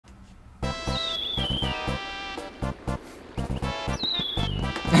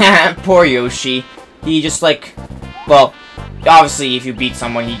Poor Yoshi. He just like, well, obviously if you beat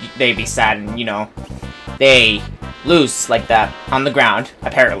someone, they'd be sad and, you know, they lose like that on the ground,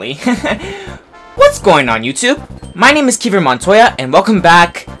 apparently. What's going on, YouTube? My name is KeverMontoya, and welcome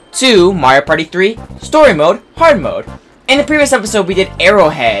back to Mario Party 3 Story Mode, Hard Mode. In the previous episode, we did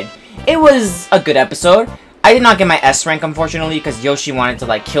Arrowhead. It was a good episode. I did not get my S rank, unfortunately, because Yoshi wanted to,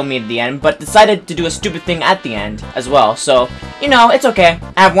 like, kill me at the end, but decided to do a stupid thing at the end as well. So, you know, it's okay.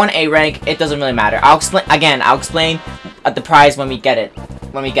 I have one A rank. It doesn't really matter. I'll explain at the prize when we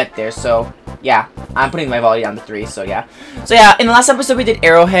get there. So, yeah. I'm putting my volume down to 3, so yeah. So, yeah, in the last episode, we did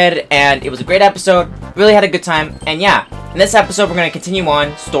Arrowhead, and it was a great episode. Really had a good time. And, yeah, in this episode, we're going to continue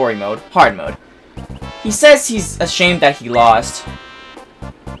on Story Mode, Hard Mode. He says he's ashamed that he lost.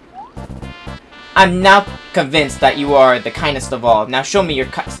 I'm now convinced that you are the kindest of all. Now show me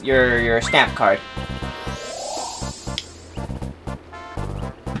your stamp card.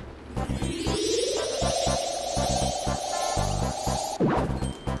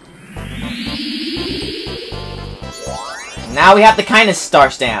 Now we have the kindest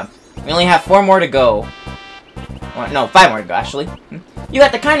star stamp. We only have 4 more to go. Well, no, 5 more to go, actually. You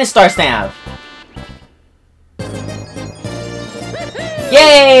got the kindest star stamp.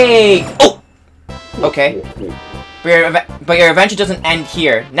 Yay! Oh! Okay. But your adventure doesn't end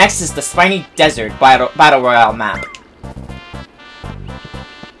here. Next is the Spiny Desert Battle Royale map.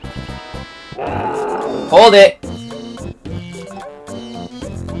 Hold it!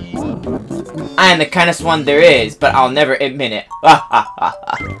 I am the kindest one there is, but I'll never admit it.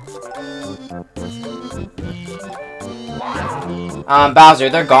 Bowser,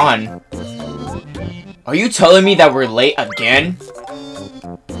 they're gone. Are you telling me that we're late again?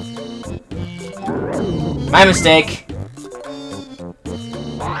 My mistake.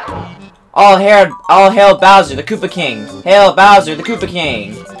 All hail Bowser, the Koopa King. Hail Bowser, the Koopa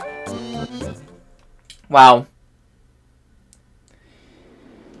King. Wow.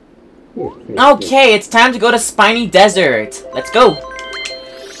 Okay, it's time to go to Spiny Desert. Let's go.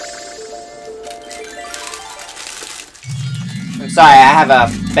 I'm sorry, I have a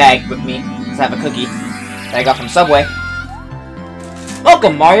bag with me. I have a cookie that I got from Subway.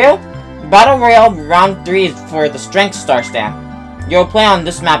 Welcome, Mario. Battle Royale Round 3 is for the Strength Star Stamp. You'll play on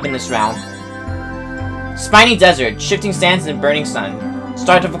this map in this round. Spiny Desert, Shifting Sands and Burning Sun.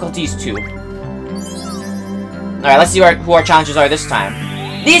 Star difficulties 2. Alright, let's see who our challengers are this time.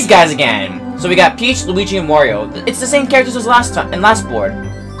 These guys again! So we got Peach, Luigi, and Wario. It's the same characters as last board.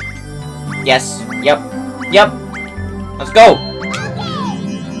 Yes. Yep. Let's go!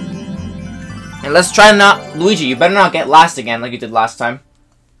 And let's try not... Luigi, you better not get last again like you did last time.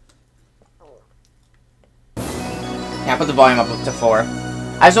 Yeah, put the volume up to 4.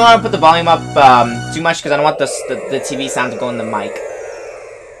 I just don't want to put the volume up too much because I don't want the TV sound to go in the mic.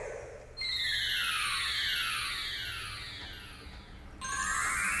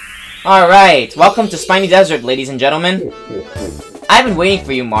 Alright, welcome to Spiny Desert, ladies and gentlemen. I've been waiting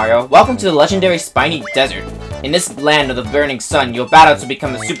for you, Mario. Welcome to the legendary Spiny Desert. In this land of the burning sun, you'll battle to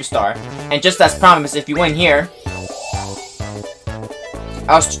become a superstar. And just as promised, if you win here,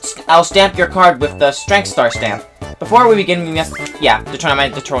 I'll stamp your card with the Strength Star stamp. Before we begin, we must,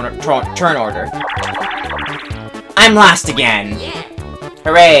 determine the turn order. I'm last again!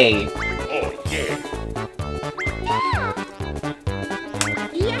 Hooray!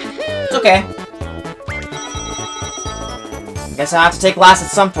 It's okay. Guess I'll have to take last at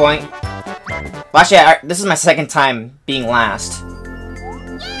some point. Well, actually, this is my second time being last.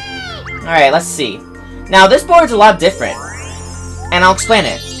 Alright, let's see. Now, this board is a lot different. And I'll explain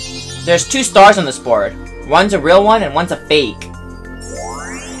it. There's 2 stars on this board. One's a real one, and one's a fake.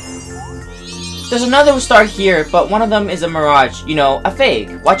 There's another star here, but one of them is a mirage. You know, a fake.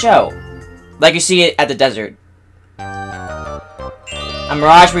 Watch out. Like you see it at the desert. A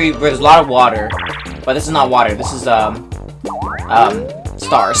mirage where there's a lot of water. But this is not water. This is,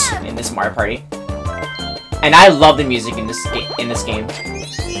 stars in this Mario Party. And I love the music in this game.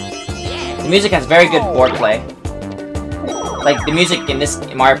 The music has very good board play. Like, the music in this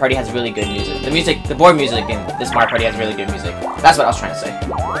Mario Party has really good music. The board music in this Mario Party has really good music. That's what I was trying to say.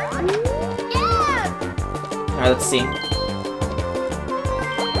 Alright, let's see.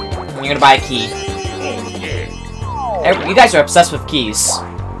 You're gonna buy a key. You guys are obsessed with keys.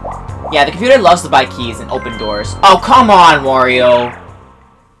 Yeah, the computer loves to buy keys and open doors. Oh, come on, Wario!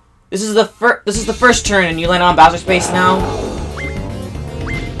 This is the first turn and you land on Bowser's Space now?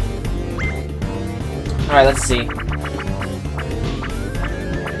 Alright, let's see.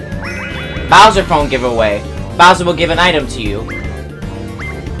 Bowser phone giveaway. Bowser will give an item to you.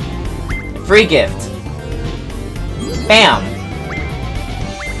 Free gift. Bam!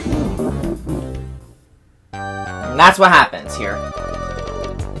 And that's what happens here.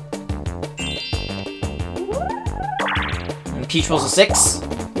 And Peach rolls a 6.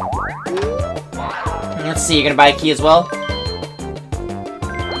 And let's see, you're gonna buy a key as well?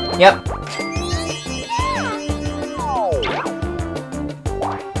 Yep.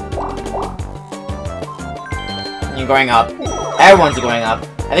 And you're going up. Everyone's going up.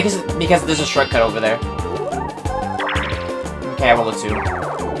 I think it's because there's a shortcut over there. Okay, I roll a 2.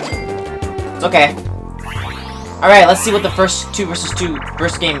 It's okay. Alright, let's see what the first 2 versus 2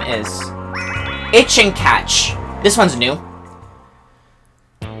 first game is. Itch and Catch. This one's new.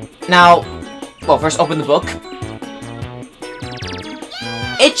 Now, well, first open the book.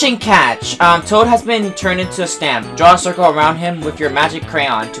 Itch and Catch. Toad has been turned into a stamp. Draw a circle around him with your magic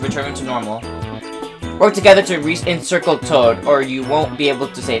crayon to return him to normal. Work together to encircle Toad, or you won't be able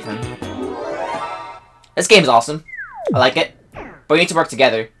to save him. This game's awesome. I like it. But we need to work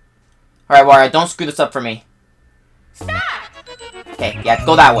together. Alright, Wario, don't screw this up for me. Stop! Okay, yeah,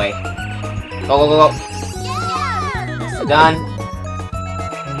 go that way. Go, go, go, go. So done.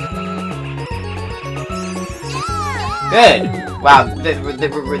 Good. Wow,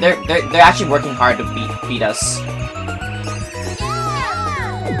 they're actually working hard to beat us.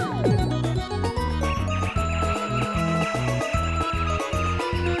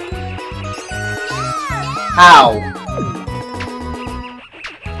 How?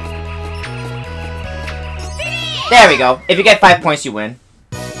 There we go. If you get 5 points, you win.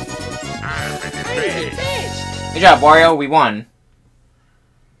 Good job, Wario. We won.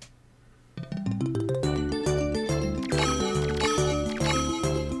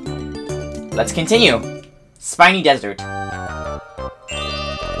 Let's continue. Spiny Desert.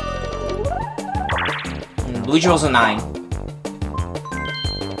 And Luigi rolls a 9.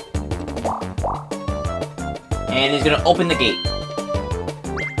 And he's gonna open the gate.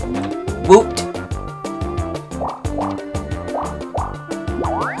 Woot!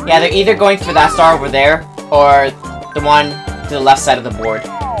 Yeah, they're either going for that star over there, or the one to the left side of the board.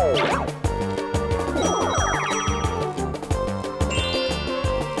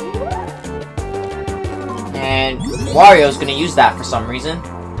 And Wario's gonna use that for some reason.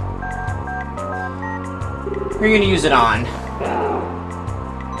 Who are you gonna use it on?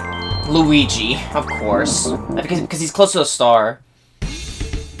 Luigi, of course. Because he's close to the star.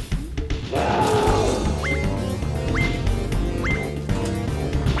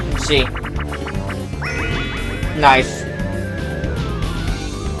 Let's see. Nice.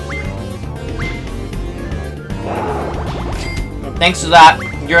 Well, thanks to that,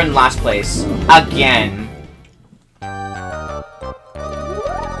 you're in last place. Again.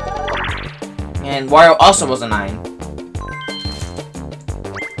 And Wario also was a 9.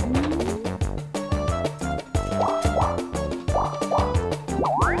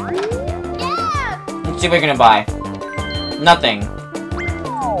 Let's see what we're gonna buy. Nothing.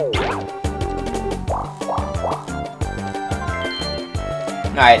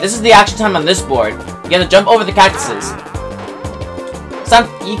 Alright, this is the action time on this board. You gotta jump over the cactuses.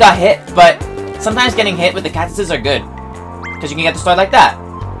 You got hit, but sometimes getting hit with the cactuses are good. Because you can get the star like that.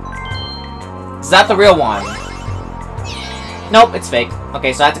 Is that the real one? Nope, it's fake.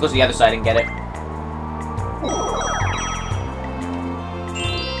 Okay, so I have to go to the other side and get it.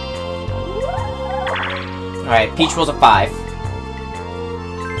 Alright, Peach rolls a 5.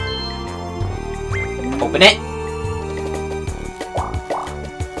 Open it.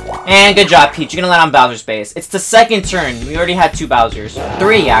 And good job, Peach. You're gonna land on Bowser's base. It's the second turn. We already had 2 Bowsers.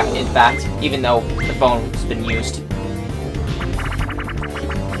 3, in fact, even though the phone's been used.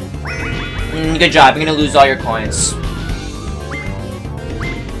 Good job. You're gonna lose all your coins.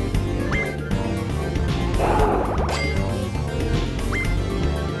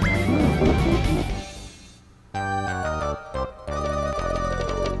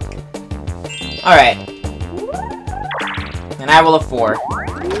 Alright. And I roll a 4.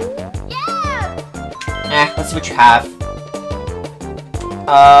 Let's see what you have.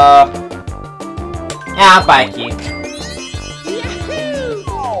 Yeah, I'll buy a key.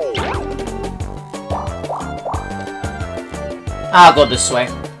 I'll go this way.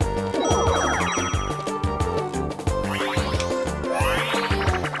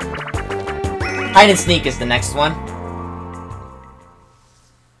 Hide and Sneak is the next one.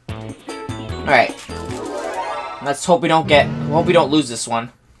 Alright. Let's hope we don't lose this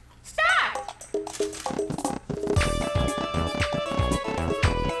one.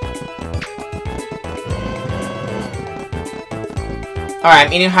 Alright,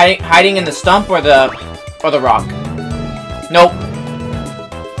 I'm either hiding in the stump or the rock. Nope.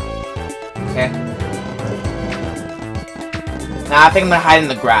 Okay. Now I think I'm gonna hide in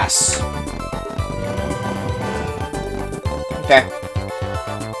the grass. Okay.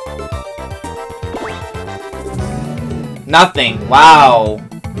 Nothing. Wow.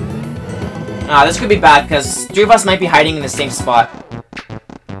 Ah, this could be bad because 3 of us might be hiding in the same spot.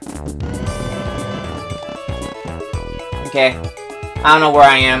 Okay. I don't know where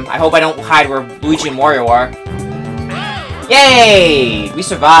I am. I hope I don't hide where Luigi and Wario are. Yay! We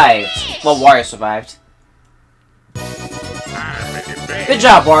survived. Well, Wario survived. Good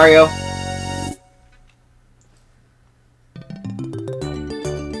job, Wario.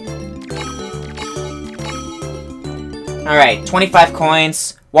 Alright, 25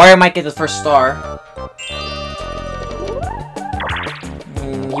 coins. Wario might get the first star.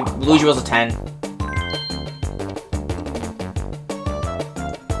 Luigi was a 10.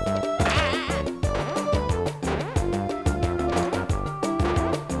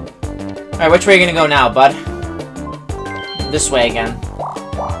 Alright, which way are you gonna go now, bud? This way again.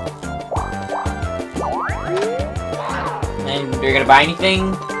 And you're gonna buy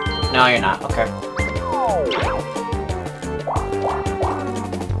anything? No, you're not. Okay.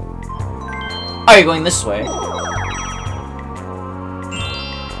 Oh, you're going this way.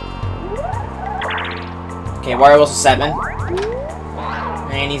 Okay, Wario was a 7.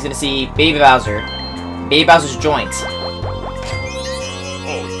 And he's gonna see Baby Bowser. Baby Bowser's joint.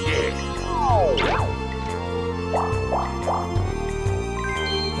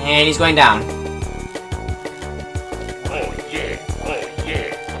 And he's going down. Oh yeah.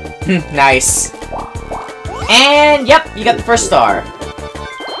 Nice. And yep, you got the first star.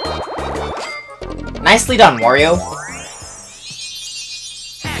 Nicely done, Wario.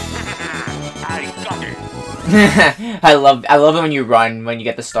 I love it when you run when you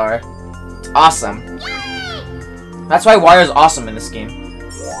get the star. It's awesome. That's why Wario's awesome in this game.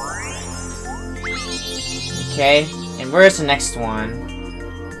 Okay, and where's the next one?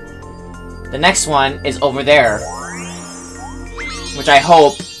 The next one is over there, which I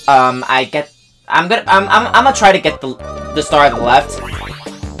hope I get. I'm gonna try to get the star on the left.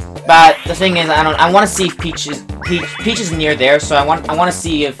 But the thing is, I want to see if Peach is near there. So I want to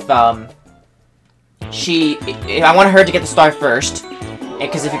see if I want her to get the star first,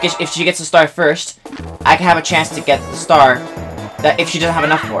 because if she gets the star first, I can have a chance to get the star that if she doesn't have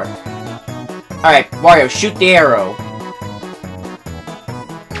enough for. All right, Wario, shoot the arrow.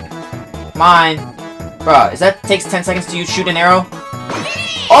 Come on. Bruh, takes 10 seconds to shoot an arrow?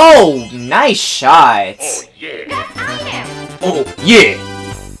 Oh, nice shot. Oh, yeah. Oh, yeah.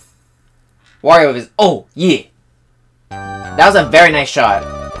 Wario is, oh, yeah. That was a very nice shot.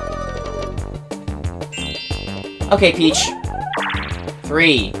 Okay, Peach.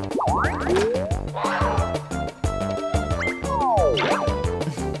 3.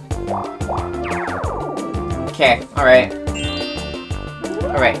 Okay, alright.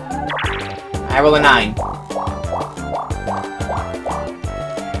 Alright. I roll a 9.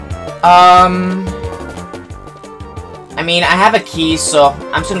 I mean, I have a key, so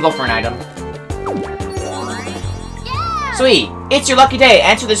I'm just gonna go for an item. Sweet! It's your lucky day!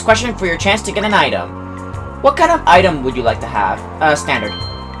 Answer this question for your chance to get an item. What kind of item would you like to have? Standard.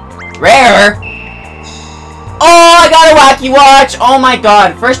 Rare! Oh, I got a Wacky Watch! Oh my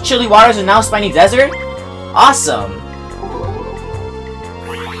god! First Chili Waters and now Spiny Desert? Awesome!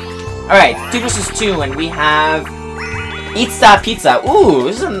 Alright, 2 versus 2, and we have... Eats That Pizza. Ooh,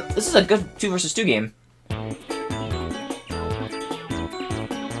 this is a good 2 versus 2 game.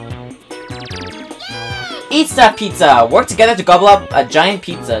 Eats That Pizza. Work together to gobble up a giant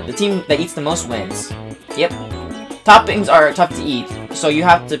pizza. The team that eats the most wins. Yep. Toppings are tough to eat, so you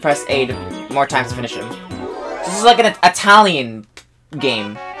have to press A more times to finish them. This is like an Italian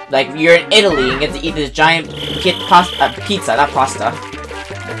game. Like, you're in Italy and get to eat this giant pizza, not pasta.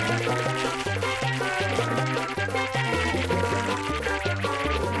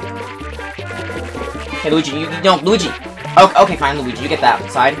 Hey, Luigi, Luigi! Oh, okay, fine, Luigi, you get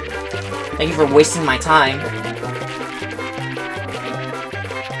that side. Thank you for wasting my time.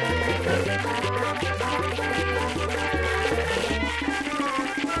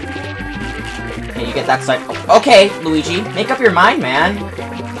 Okay, you get that side. Okay, Luigi, make up your mind, man.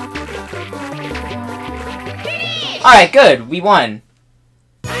 Alright, good, we won.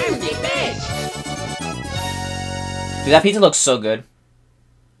 Dude, that pizza looks so good.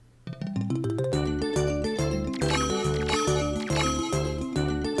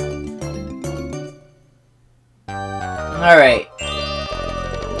 Alright.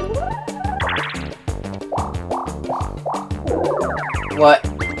 What?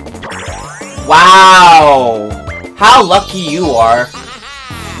 Wow! How lucky you are.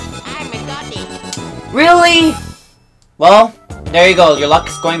 Really? Well, there you go. Your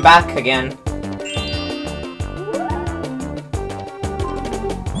luck's going back again.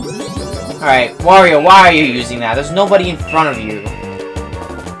 Alright, Wario, why are you using that? There's nobody in front of you.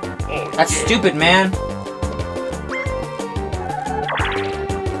 That's stupid, man.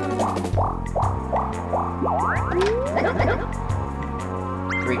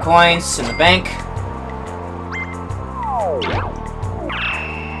 Three coins in the bank.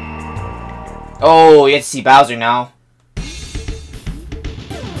 Oh, you get to see Bowser now.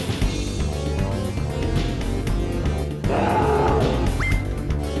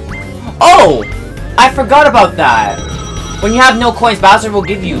 Oh! I forgot about that! When you have no coins, Bowser will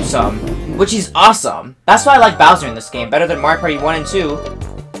give you some, which is awesome. That's why I like Bowser in this game, better than Mario Party 1 and 2.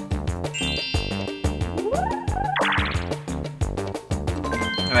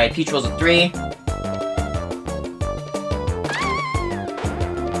 Alright, Peach rolls a 3.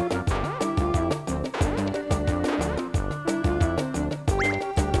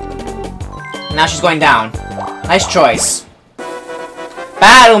 Now she's going down. Nice choice.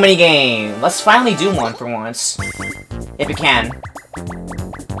 Battle minigame! Let's finally do one for once. If we can.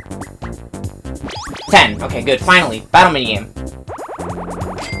 10. Okay, good. Finally. Battle minigame.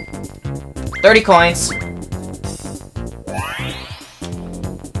 30 coins.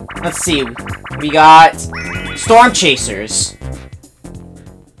 Let's see. We got Storm Chasers.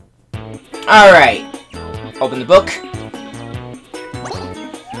 Alright. Open the book.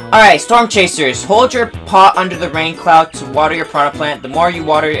 Alright, Storm Chasers. Hold your pot under the rain cloud to water your piranha plant. The more you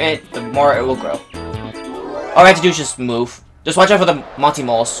water it, the more it will grow. All I have to do is just move. Just watch out for the Monty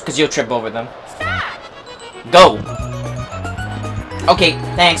Moles, because you'll trip over them. Go! Okay,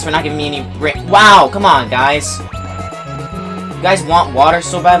 thanks for not giving me any rain. Wow, come on, guys. You guys want water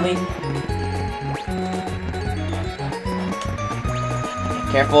so badly?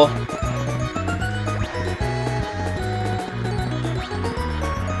 Careful.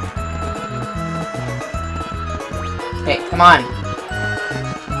 Hey, come on.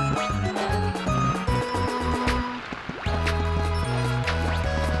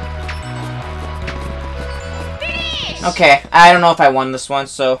 Finish! Okay, I don't know if I won this one,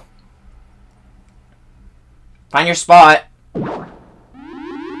 so... Find your spot.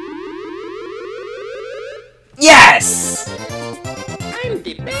 Yes! I'm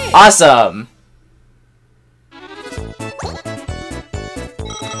the best. Awesome!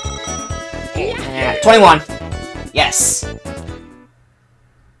 Yeah, 21. Yes!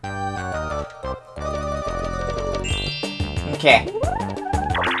 Okay.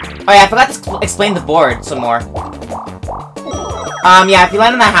 Oh yeah, I forgot to explain the board some more. Yeah, if you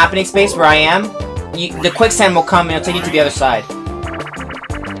land in that happening space where I am, the quicksand will come and it'll take you to the other side.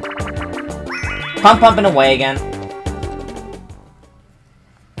 Pumping away again.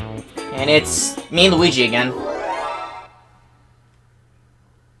 And it's me and Luigi again.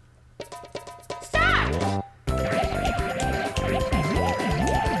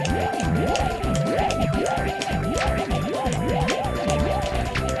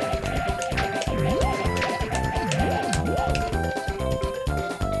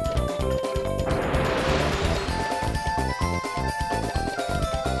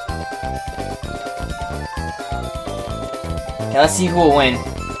 Okay, let's see who will win.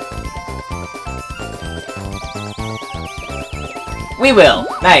 We will!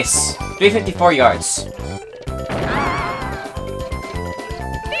 Nice! 354 yards.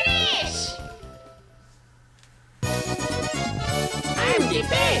 Finish! I'm the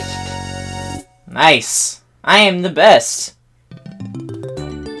best! Nice! I am the best!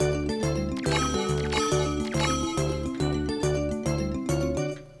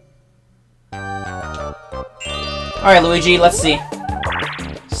 Alright, Luigi, let's see.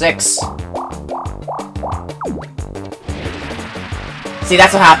 6. See,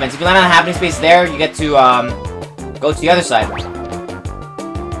 that's what happens. If you land on a happening space there, you get to, go to the other side.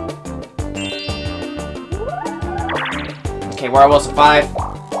 Okay, where was a 5?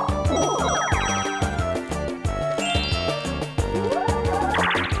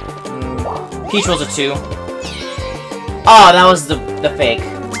 Peach rolls a 2. Oh, that was the fake.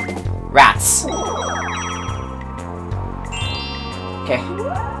 Rats. Okay.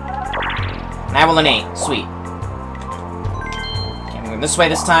 And I roll an 8. Sweet. Okay, I'm going this way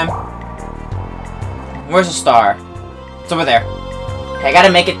this time. Where's the star? It's over there. Okay, I gotta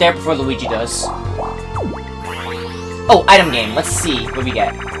make it there before Luigi does. Oh, item game. Let's see what we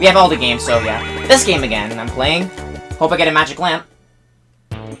get. We have all the games, so yeah. This game again I'm playing. Hope I get a magic lamp.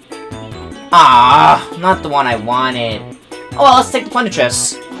 Ah, not the one I wanted. Oh well, let's take the plunder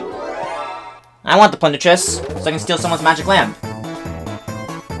chest. I want the plunder chest, so I can steal someone's magic lamp.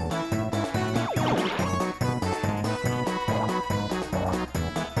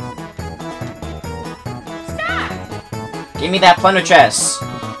 Give me that plunder chest.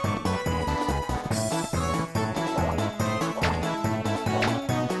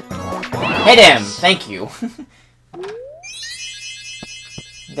 Hit him! Thank you.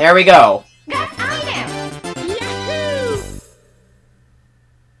 There we go.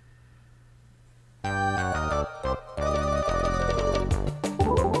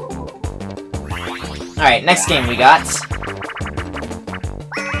 Alright, next game we got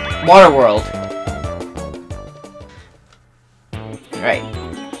Water World. Alright,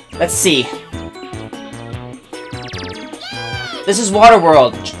 let's see. This is Water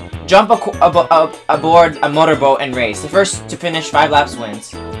World. Jump aboard a motorboat and race. The first to finish 5 laps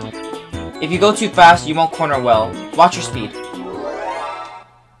wins. If you go too fast, you won't corner well. Watch your speed.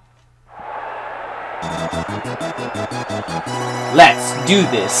 Let's do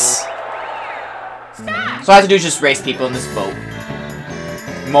this. So all I have to do is just race people in this boat.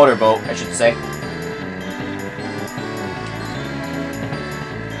 Motorboat, I should say.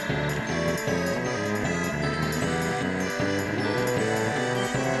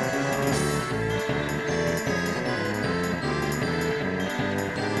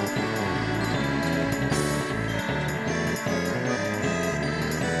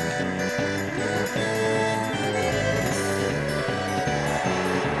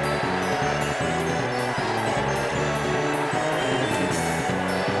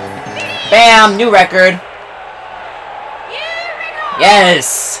 Bam! New record!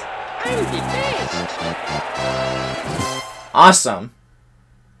 Yes! Awesome.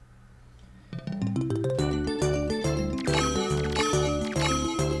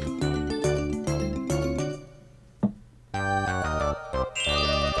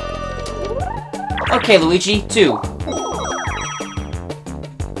 Okay, Luigi, 2.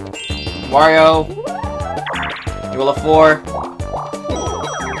 Wario. You roll a 4.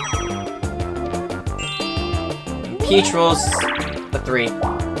 Peach rolls the 3.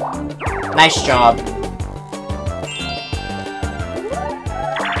 Nice job.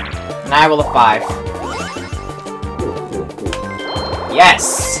 And I roll a 5.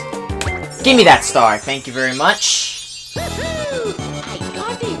 Yes! Give me that star. Thank you very much. I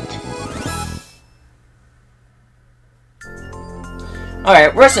got it.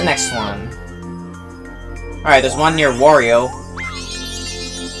 Alright, where's the next one? Alright, there's one near Wario.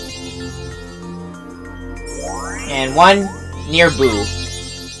 And one near Boo.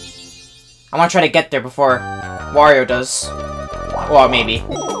 I want to try to get there before Wario does. Well, maybe.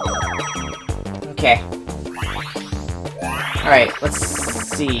 Okay. Alright, let's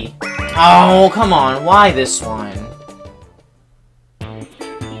see. Oh, come on. Why this one?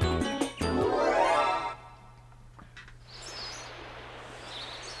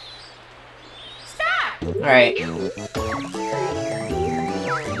 Alright.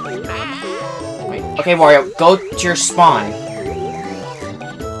 Wait. Okay, Wario, go to your spawn.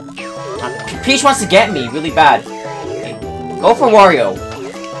 Peach wants to get me really bad. Okay. Go for Wario.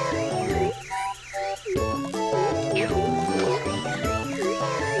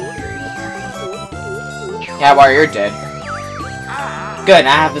 Yeah, Wario, you're dead. Good,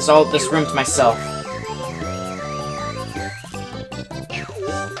 I have this room to myself.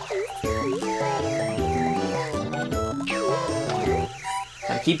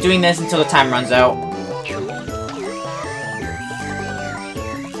 Keep doing this until the time runs out.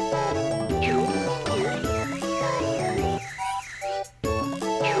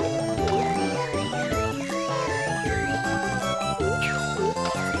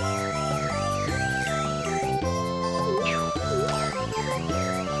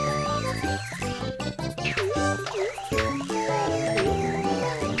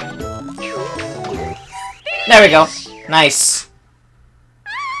 There we go. Nice.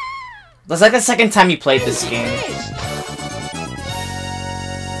 That's like the second time you played this game.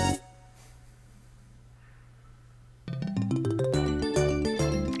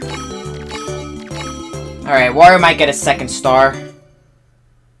 Alright, Wario might get a second star.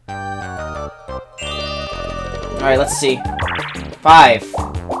 Alright, let's see. 5.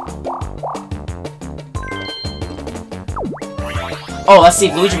 Oh, let's see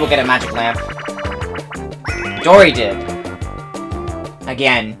if Luigi will get a magic lamp. Dory did.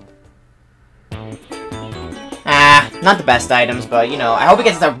 Again. Not the best items, but, you know, I hope he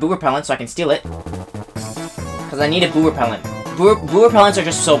gets that boo repellent so I can steal it. Because I need a boo repellent. Boo repellents are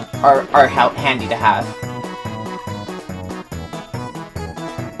just are handy to have.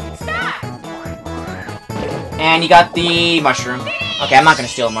 And you got the mushroom. Okay, I'm not gonna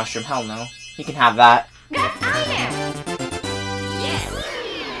steal a mushroom. Hell no. You can have that.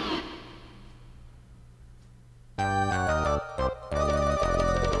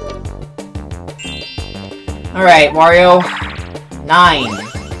 Alright, Wario. 9.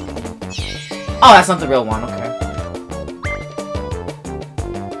 Oh, that's not the real one, okay.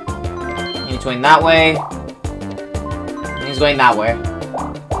 He's going that way. And he's going that way.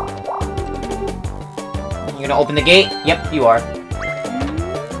 You gonna open the gate? Yep, you are.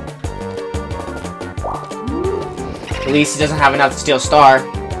 At least he doesn't have enough to steal a star.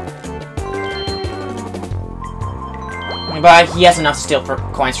 But he has enough to steal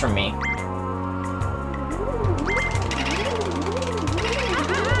coins from me.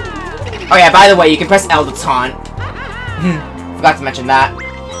 Oh yeah, by the way, you can press L to taunt. Forgot to mention that.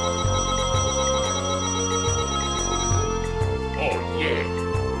 Oh yeah.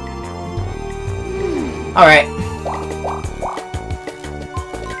 Alright.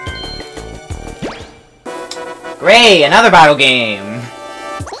 Great, another battle game.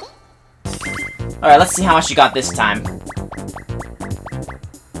 Alright, let's see how much you got this time.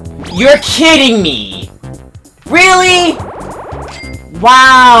 You're kidding me! Really?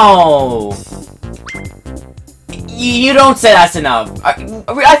 Wow! You don't say that's enough. I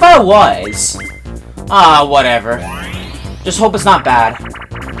thought it was. Ah, whatever. Just hope it's not bad.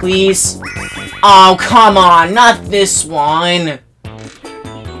 Please? Oh, come on, not this one.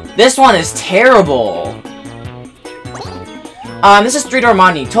 This one is terrible. This is 3-door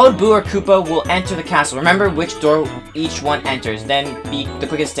Monty. Toad, Boo, or Koopa will enter the castle. Remember which door each one enters, then be the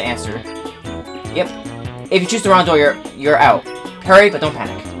quickest to answer. Yep. If you choose the wrong door, you're out. Hurry, but don't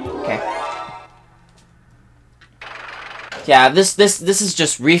panic. Okay. Yeah, this is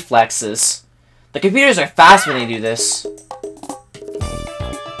just reflexes. The computers are fast when they do this.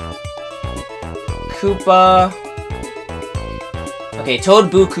 Koopa. Okay,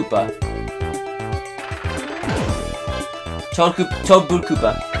 Toad, Boo, Koopa. Toad, Boo,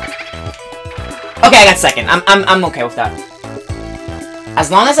 Koopa. Okay, I got second. I'm okay with that. As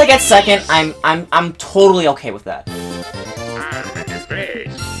long as I get second, I'm totally okay with that.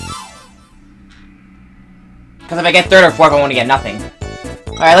 Because if I get third or fourth, I want to get nothing.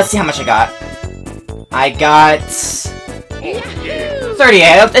 Alright, let's see how much I got. I got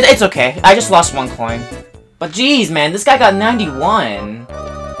 38. It's okay. I just lost 1 coin. But geez, man, this guy got 91.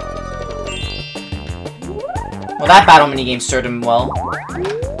 Well, that battle minigame served him well.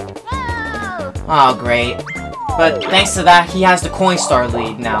 Oh, great. But thanks to that, he has the coin star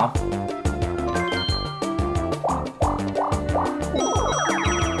lead now.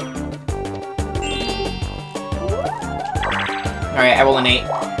 Alright, I roll an 8.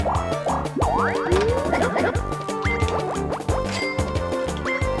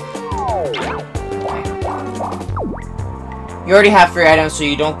 Okay. You already have free items, so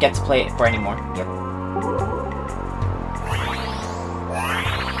you don't get to play it for anymore. Yep.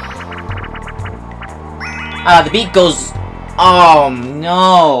 The beat goes... Oh,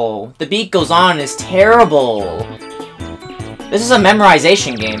 no. The beat goes on is terrible. This is a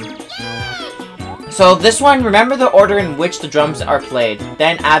memorization game. So this one, remember the order in which the drums are played,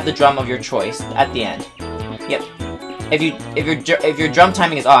 then add the drum of your choice at the end. Yep. If your drum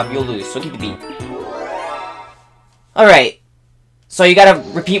timing is off, you'll lose. So keep the beat. All right. So you gotta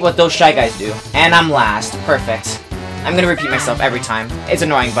repeat what those shy guys do, and I'm last. Perfect. I'm gonna repeat myself every time. It's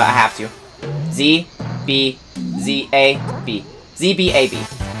annoying, but I have to. Z, B, Z, A, B. Z, B, A, B.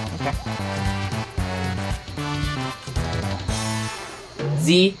 Okay.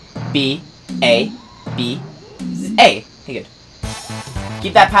 Z, B, A, B, Z, A. Okay, good.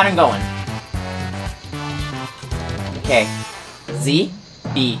 Keep that pattern going. Okay. Z,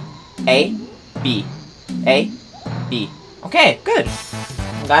 B, A, B, A, B. Okay, good.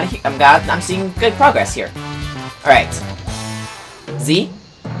 I'm seeing good progress here. All right. Z,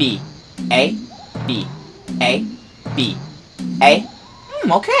 B, A, B, A, B, A.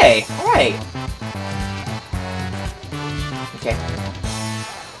 Okay. All right. Okay.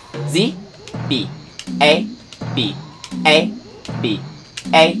 Z, B, A, B, A, B,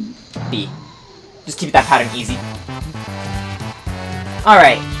 A, B. Just keep that pattern easy. All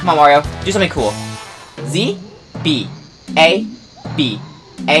right. Come on, Mario. Do something cool. Z, B, A, B,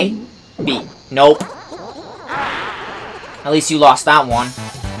 A, B. Nope. At least you lost that one.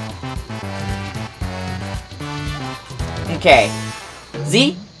 Okay.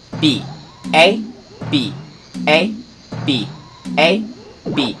 Z, B, A, B, A, B, A,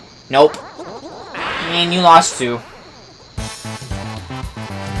 B. Nope. And you lost 2.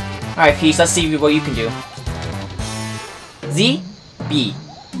 Alright, Peach, let's see what you can do. Z, B,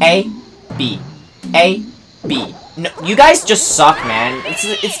 A, B, A, B. No, you guys just suck, man.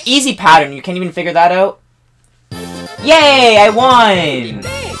 It's easy pattern. You can't even figure that out. Yay! I won!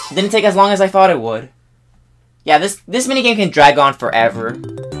 Didn't take as long as I thought it would. Yeah, this minigame can drag on forever.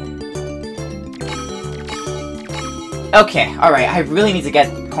 Okay, alright, I really need to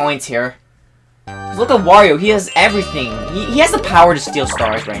get coins here. Look at Wario, he has everything. He has the power to steal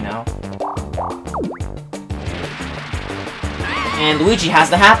stars right now. And Luigi has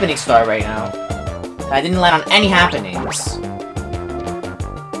the happening star right now. I didn't land on any happenings.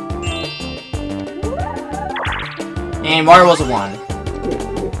 And Mario was a 1.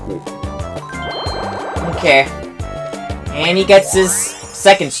 Okay. And he gets his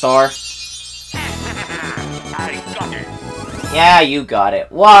second star. Yeah, you got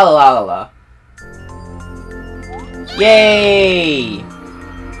it. Wa la la la. Yay!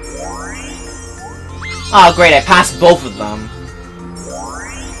 Oh, great, I passed both of them.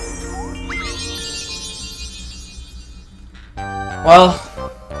 Well,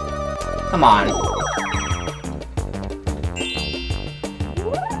 come on.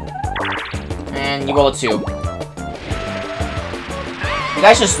 And you roll a 2. You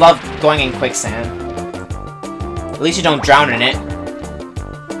guys just love going in quicksand. At least you don't drown in it.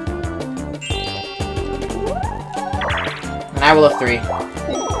 And I roll a 3.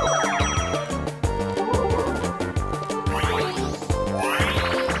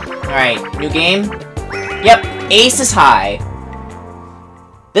 Alright, new game. Yep, ace is high.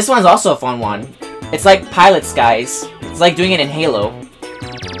 This one's also a fun one. It's like Pilot Skies. It's like doing it in Halo.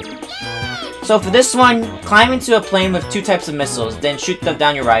 So for this one, climb into a plane with 2 types of missiles, then shoot them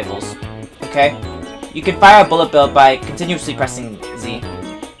down your rivals. Okay? You can fire a bullet bill by continuously pressing Z.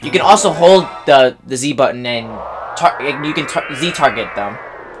 You can also hold the Z button and you can Z target them.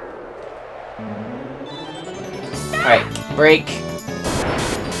 Alright, break.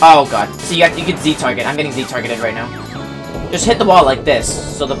 Oh god. So you can Z target. I'm getting Z targeted right now. Just hit the wall like this,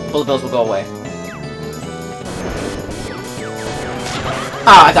 so the bullet bills will go away.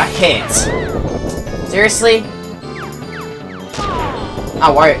 Ah, I got hit. Seriously?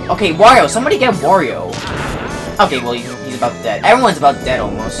 Ah, Wario. Okay, Wario. Somebody get Wario. Okay, well, he's about dead. Everyone's about dead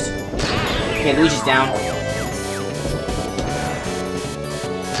almost. Okay, Luigi's down.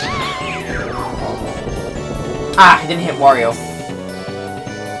 Ah, I didn't hit Wario.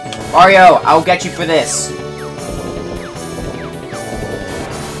 Wario, I'll get you for this.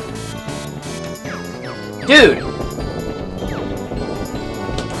 Dude!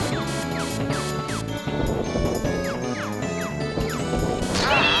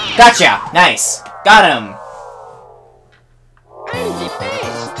 Gotcha! Nice! Got him! I'm the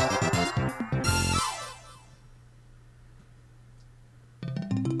best.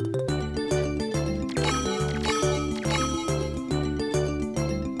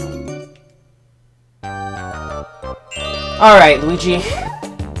 Alright, Luigi.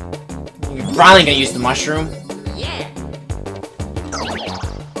 You're finally gonna use the mushroom. Yeah.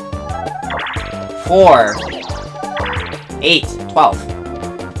 4, 8, 12.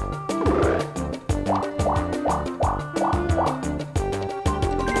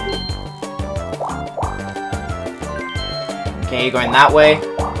 Okay, you're going that way.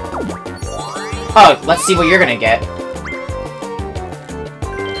 Oh, let's see what you're gonna get.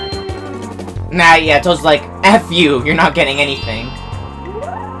 Nah, yeah, Toad's like, F you, you're not getting anything.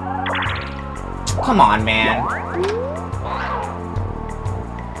 Come on, man.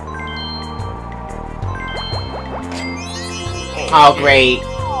 Oh, great.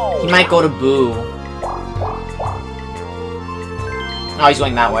 He might go to Boo. Oh, he's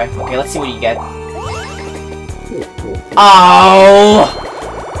going that way. Okay, let's see what you get. Oh!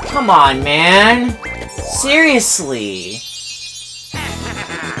 Come on, man. Seriously.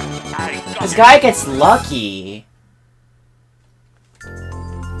 This guy gets lucky.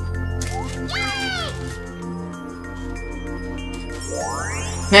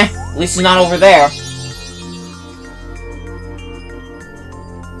 Heh, at least he's not over there.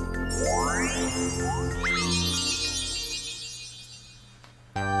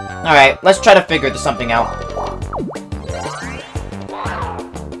 Alright, let's try to figure something out.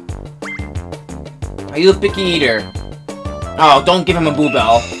 Are you a picky eater? Oh, don't give him a boo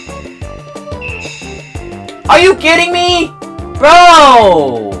bell. Are you kidding me?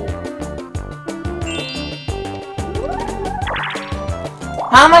 Bro!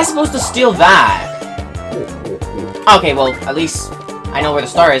 How am I supposed to steal that? Okay, well, at least I know where the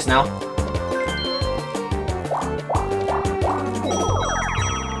star is now.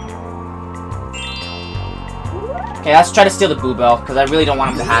 Okay, let's try to steal the boo bell, because I really don't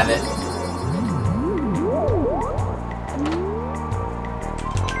want him to have it.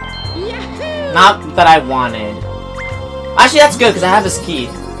 Not that I wanted. Actually, that's good, because I have this key.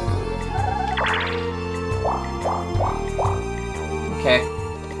 Okay.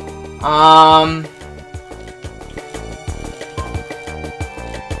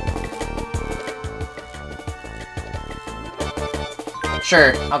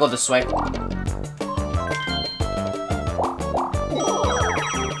 Sure, I'll go this way.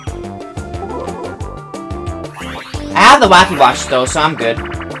 I have the Wacky Watch though, so I'm good.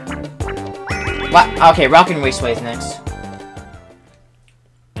 Okay, Rock and Raceway is next.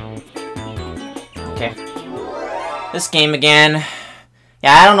 Okay. This game again.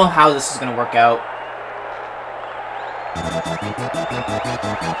 Yeah, I don't know how this is gonna work out.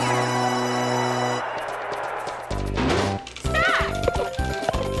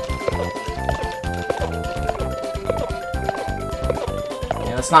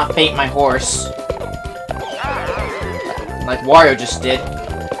 Yeah, let's not faint my horse. Like Wario just did.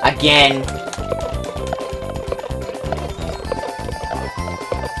 Again.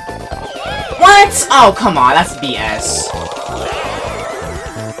 What? Oh, come on, that's BS.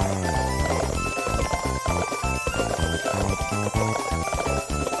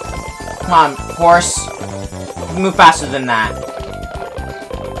 Come on, horse. Move faster than that.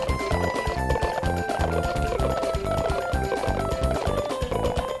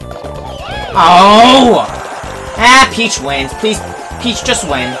 Oh! Ah, Peach wins. Please, Peach, just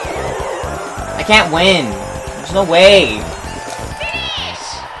win. I can't win. There's no way.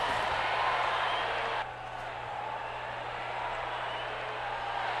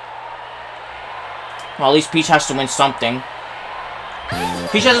 Well, at least Peach has to win something.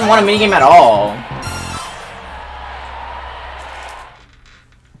 Peach hasn't won a minigame at all.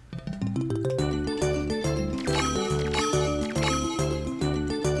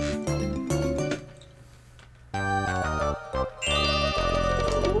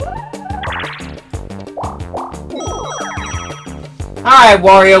 Alright,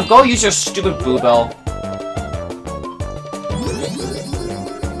 Wario, go use your stupid Bluebell.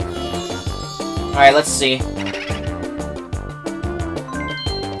 Alright, let's see.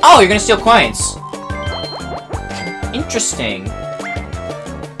 Oh, you're gonna steal coins. Interesting.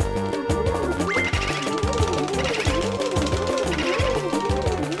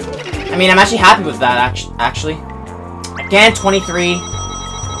 I mean, I'm actually happy with that, actually. Again, 23.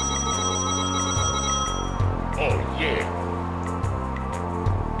 Oh, yeah.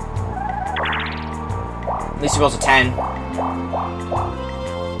 At least he rolls a 10.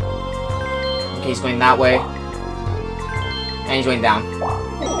 Okay, he's going that way. And he's going down.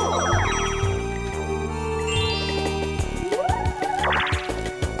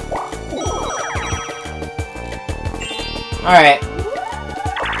 Alright.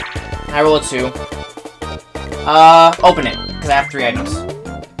 I roll a 2. Open it, because I have 3 items.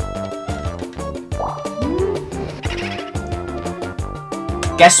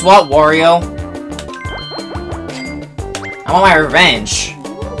 Guess what, Wario? I want my revenge.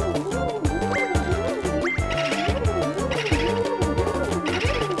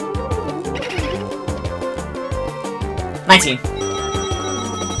 $19.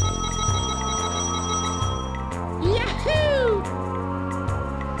 Yahoo!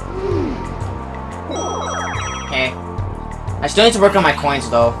 Okay. I still need to work on my coins,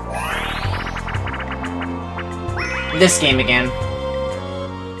 though. This game again.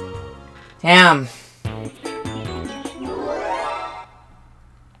 Damn.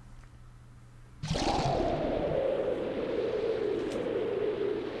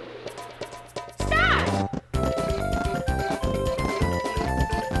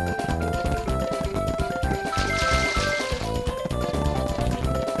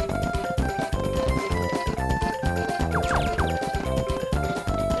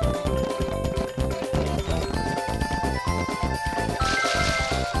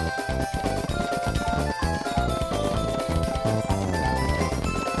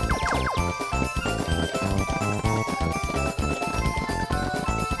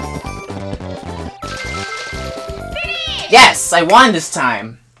 Yes! I won this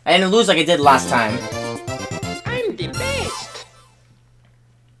time! I didn't lose like I did last time. I'm the best.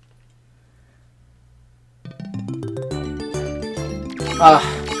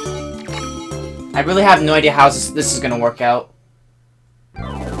 I really have no idea how this is gonna work out.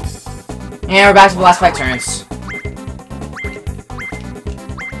 And we're back to the last 5 turns.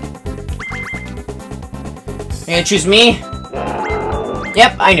 You gonna choose me?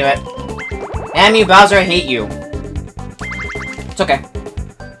 Yep, I knew it. Damn you, Bowser, I hate you. It's okay.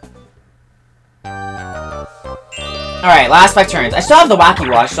 Alright, last 5 turns. I still have the Wacky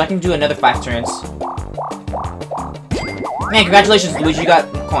Watch, so I can do another 5 turns. Man, congratulations, Luigi, you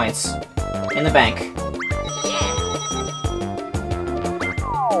got coins. In the bank.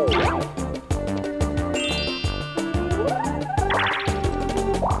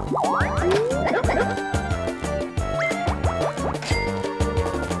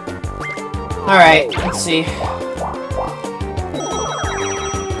 Alright, let's see.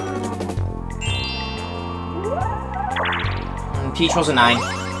 Peach rolls a 9.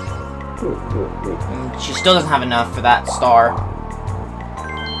 She still doesn't have enough for that star.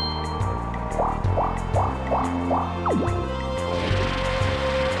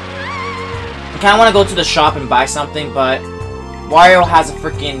 I kinda wanna go to the shop and buy something, but Wario has a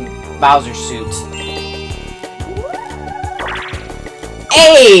freaking Bowser suit.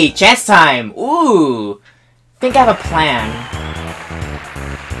 Hey! Chance time! Ooh! Think I have a plan.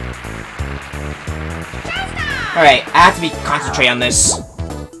 Alright, I have to concentrate on this.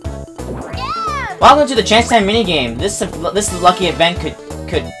 Welcome to the Chance Time minigame. This lucky event could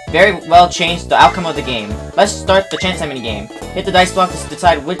very well change the outcome of the game. Let's start the Chance Time minigame. Hit the dice block to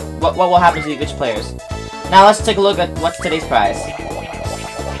decide what will happen to which players. Now let's take a look at what's today's prize.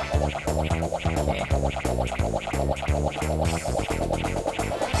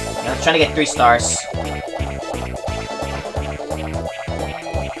 Now let's try to get 3 stars.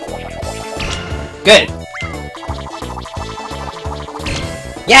 Good.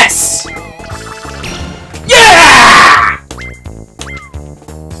 Yes! Yeah!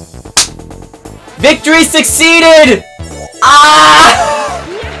 Victory succeeded! Ah!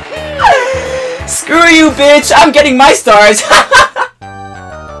 Screw you, bitch! I'm getting my stars!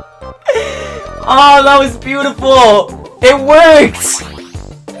 Oh, that was beautiful! It worked!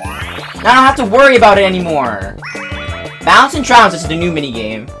 Now I don't have to worry about it anymore. Bounce and Trounce is the new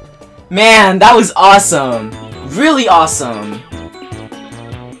minigame. Man, that was awesome! Really awesome!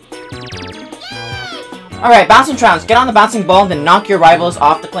 Alright, Bounce and Trounce, get on the bouncing ball and then knock your rivals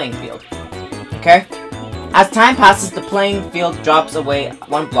off the playing field. Okay? As time passes, the playing field drops away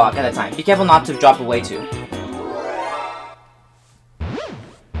 1 block at a time. Be careful not to drop away too.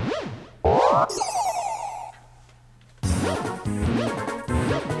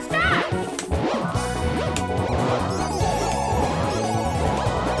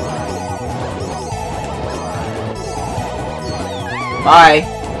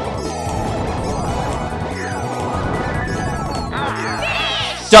 Bye.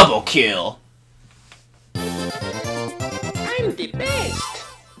 Double kill. I'm the best.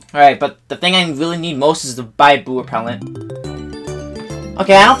 Alright, but the thing I really need most is the buy boo repellent.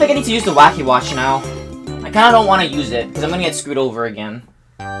 Okay, I don't think I need to use the Wacky Watch now. I kinda don't want to use it, because I'm gonna get screwed over again.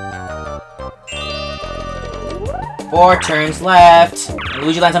 4 turns left. And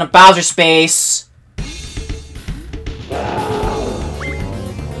Luigi lands on a Bowser space.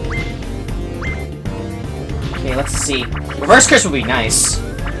 Okay, let's see. Reverse curse would be nice.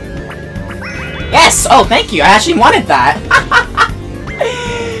 Yes! Oh, thank you! I actually wanted that!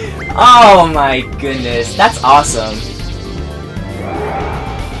 Oh my goodness, that's awesome.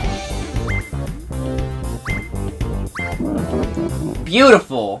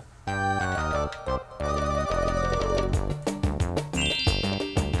 Beautiful!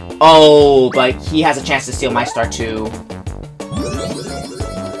 Oh, but he has a chance to steal my star too.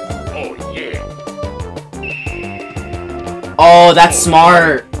 Oh yeah. Oh, that's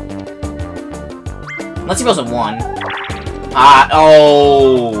smart! Let's see if it was a 1.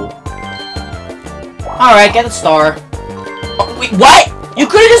 Oh. Alright, get the star. Oh, wait, what? You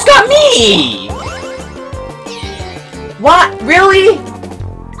could've just got me! What? Really?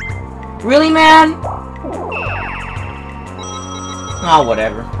 Really, man? Oh,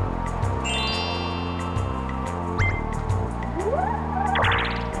 whatever.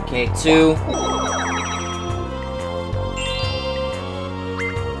 Okay, 2.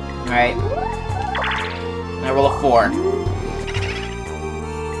 Alright. I roll a 4.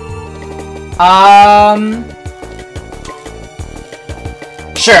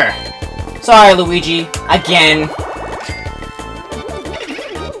 Sure. Sorry, Luigi. Again.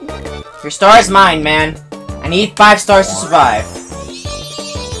 Your star is mine, man. I need 5 stars to survive.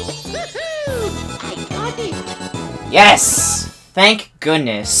 I got it. Yes! Thank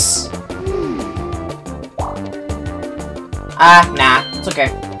goodness. Nah. It's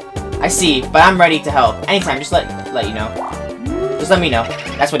okay. I see, but I'm ready to help. Anytime, just let you know. Just let me know.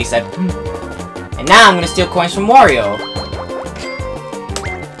 That's what he said. And now I'm gonna steal coins from Wario.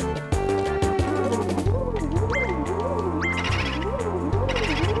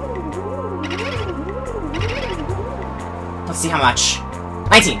 Let's see how much.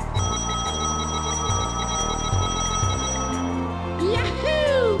 19.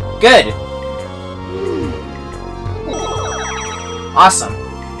 Yahoo! Good. Awesome.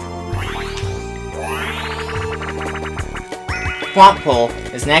 Swamp Pull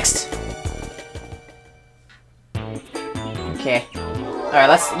is next. Okay. Alright,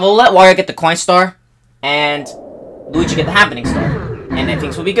 we'll let Wario get the coin star, and Luigi get the happening star. And then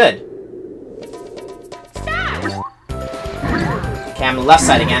things will be good. Okay, I'm on the left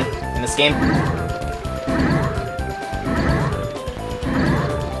side again in this game.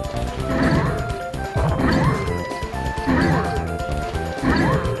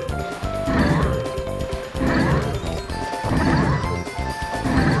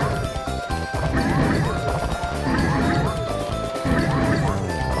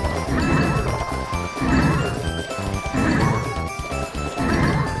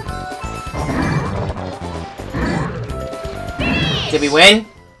 Did we win?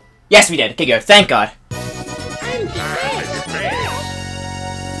 Yes, we did. Okay, good. Thank God. I'm the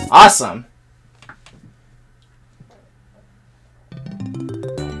best. Awesome.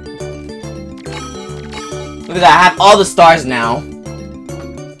 Look at that. I have all the stars now.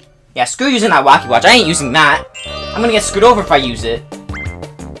 Yeah, screw using that Wacky Watch. I ain't using that. I'm gonna get screwed over if I use it.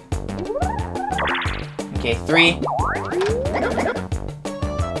 Okay, 3.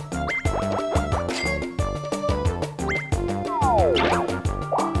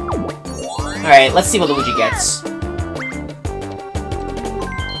 Alright, let's see what Luigi gets.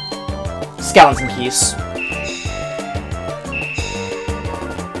 Skeleton keys.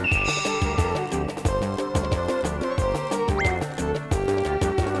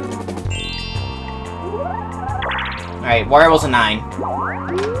 Alright, Wario rolls a 9.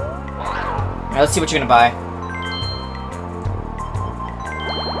 Alright, let's see what you're gonna buy.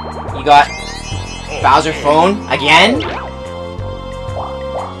 You got Bowser phone again?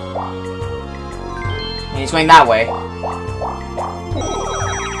 And he's going that way.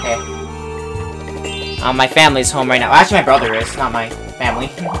 Okay. My family's home right now. Actually, my brother is, not my family.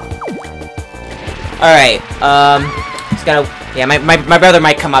 Alright, he's gotta... Yeah, my brother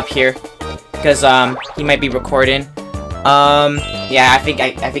might come up here. Because, he might be recording. Yeah, I think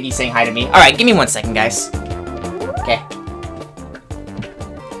he's saying hi to me. Alright, give me 1 second, guys. Okay.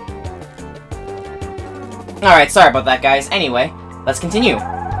 Alright, sorry about that, guys. Anyway, let's continue.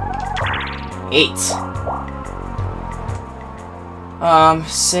 8.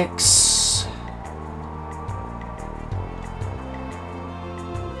 6.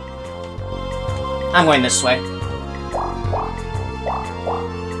 I'm going this way.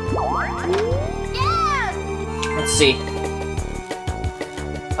 Let's see.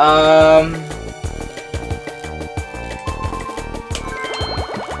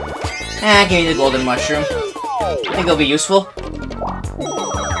 Give me the golden mushroom. I think it'll be useful.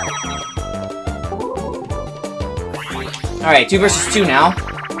 Alright, 2 versus 2 now.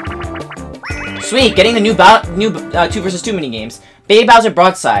 Sweet, getting the new 2 versus 2 minigames. Baby Bowser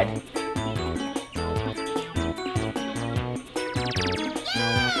Broadside.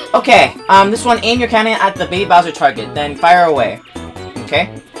 Okay, this one, aim your cannon at the Baby Bowser target, then fire away.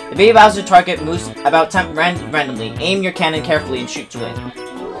 Okay? The Baby Bowser target moves about 10 randomly. Aim your cannon carefully and shoot to it.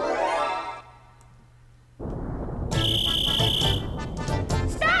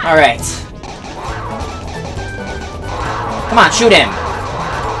 Alright. Come on, shoot him!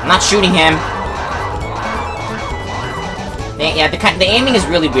 I'm not shooting him. Yeah, the aiming is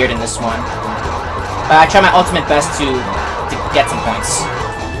really weird in this one. But I try my ultimate best to get some points.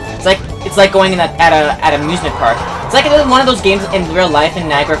 It's like going at an amusement park. It's like one of those games in real life in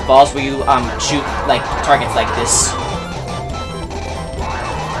Niagara Falls where you shoot like targets like this.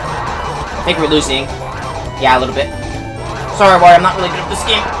 I think we're losing. Yeah, a little bit. Sorry, Wario, I'm not really good at this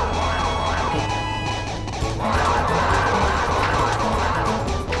game.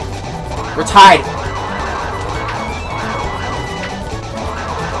 We're tied.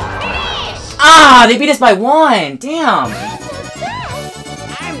 Ah, they beat us by 1. Damn.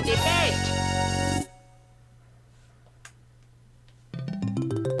 I'm the best.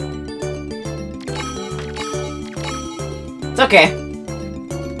 It's okay.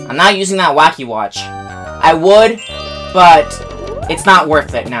 I'm not using that Wacky Watch. I would, but it's not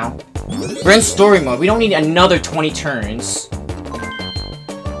worth it now. We're in story mode. We don't need another 20 turns.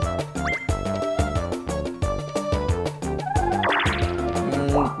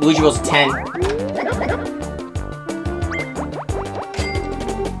 Luigi rolls a 10.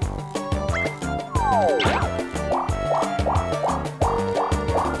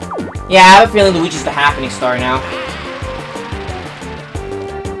 Yeah, I have a feeling Luigi's the happening star now.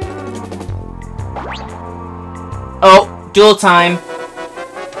 Oh, duel time.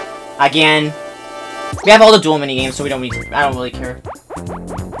 Again. We have all the duel minigames, so we don't need to, I don't really care.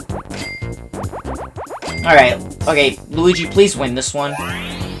 Alright, okay, Luigi, please win this one.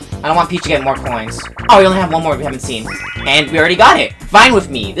 I don't want Peach to get more coins. Oh, we only have one more we haven't seen. And we already got it. Fine with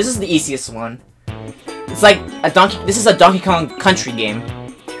me. This is the easiest one. It's like this is a Donkey Kong Country game.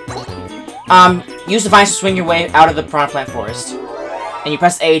 Use the vines to swing your way out of the Piranha Plant Forest. And you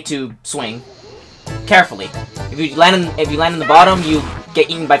press A to swing. Carefully. If you land in the bottom, you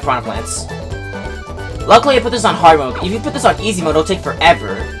get eaten by Piranha Plants. Luckily, I put this on hard mode. If you put this on easy mode, it'll take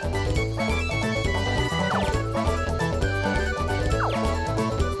forever.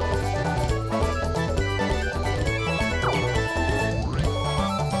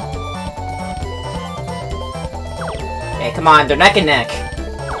 Okay, come on, they're neck and neck.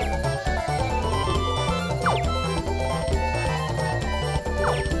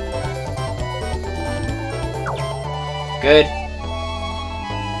 Good.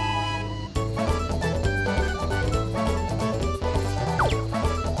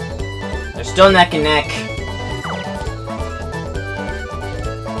 They're still neck and neck.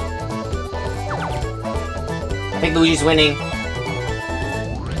 I think Luigi's winning.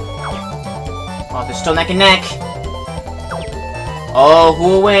 Oh, they're still neck and neck. Oh, who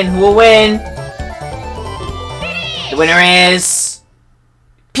will win? Who will win? The winner is...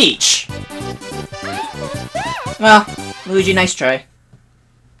 Peach. Well, Luigi, nice try.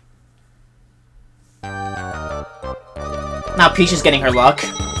 Now Peach is getting her luck.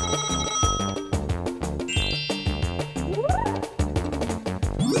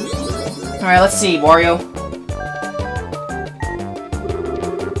 Alright, let's see, Wario.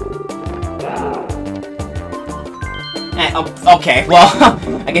 Oh, okay, well,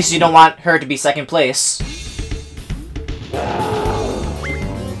 I guess you don't want her to be second place.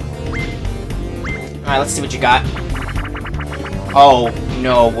 Alright, let's see what you got. Oh,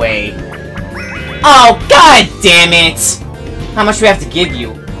 no way. Oh, god damn it! How much do we have to give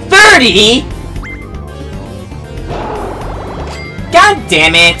you? 30?! God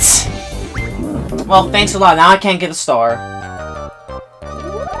damn it! Well, thanks a lot. Now I can't get a star.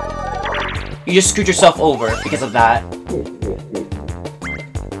 You just screwed yourself over because of that.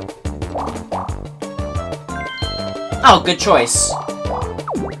 Oh, good choice.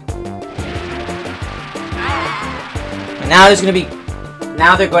 And now there's gonna be...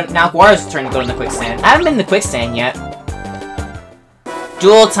 Now Wario's turn to go in the quicksand. I haven't been in the quicksand yet.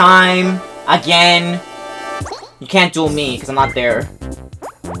 Duel time! Again! You can't duel me, because I'm not there.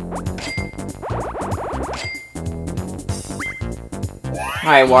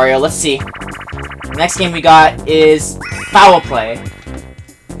 Alright, Wario, let's see. The next game we got is Foul Play.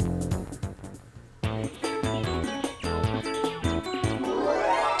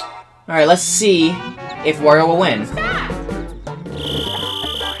 Alright, let's see if Wario will win.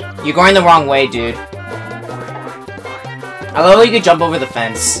 You're going the wrong way, dude. I love how you can jump over the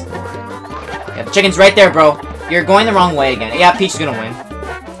fence. Yeah, the chicken's right there, bro. You're going the wrong way again. Yeah, Peach is gonna win.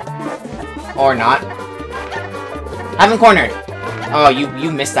 Or not. I haven't cornered. Oh,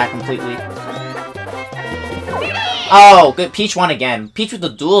 you missed that completely. Oh, good. Peach won again. Peach with the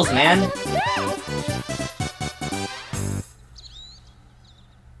duels, man.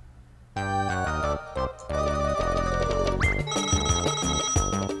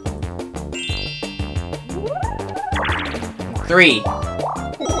 Three.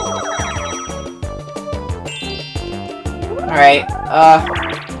 Alright,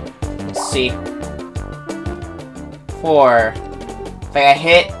 let's see. 4. If I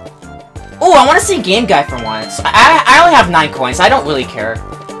hit... Oh, I want to see Game Guy for once. I only have 9 coins. I don't really care.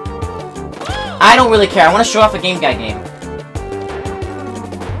 I don't really care. I want to show off a Game Guy game.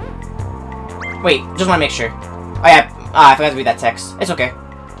 Wait, just want to make sure. Oh yeah, I forgot to read that text. It's okay.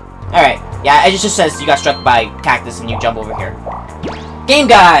 Alright, yeah, it just says you got struck by cactus and you jump over here. Game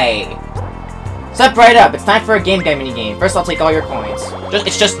Guy! Step right up. It's time for a Game Guy minigame. First, I'll take all your coins.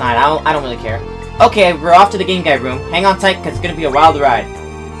 It's just 9. I don't really care. Okay, we're off to the Game Guy room. Hang on tight, because it's going to be a wild ride.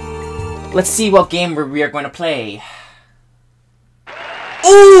 Let's see what game we are going to play.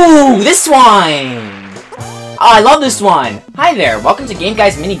 Ooh, this one! Oh, I love this one! Hi there, welcome to Game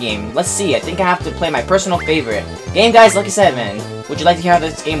Guy's minigame. Let's see, I think I have to play my personal favorite. Game Guy's Lucky 7. Would you like to hear how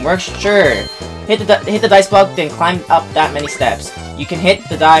this game works? Sure. Hit the dice block, then climb up that many steps. You can hit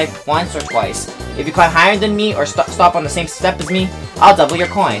the die once or twice. If you climb higher than me or stop on the same step as me, I'll double your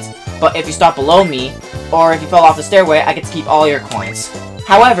coins. But if you stop below me, or if you fell off the stairway, I get to keep all your coins.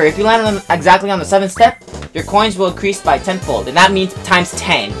 However, if you land on them exactly on the 7th step, your coins will increase by 10-fold, and that means times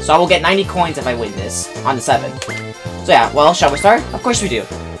 10. So I will get 90 coins if I win this on the 7th. So yeah, well, shall we start? Of course we do.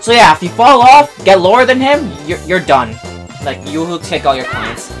 So yeah, if you fall off, get lower than him, you're done. Like, you will take all your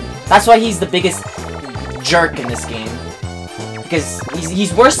coins. That's why he's the biggest jerk in this game. Because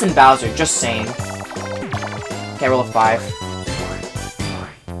he's worse than Bowser, just saying. Okay, roll a 5.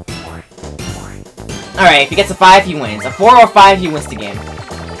 Alright, if he gets a 5, he wins. A 4 or 5, he wins the game.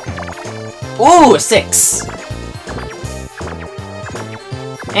 Ooh, a 6.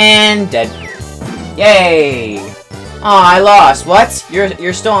 And dead. Yay! Oh, I lost. What?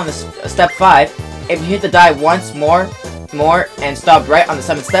 You're still on this step 5. If you hit the die once more, and stop right on the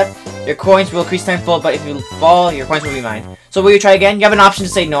 7th step, your coins will increase tenfold, but if you fall, your coins will be mine. So will you try again? You have an option to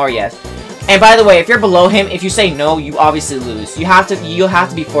say no or yes. And by the way, if you're below him, if you say no, you obviously lose. You'll have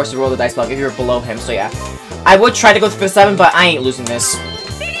to be forced to roll the dice block if you're below him, so yeah. I would try to go for the 7, but I ain't losing this.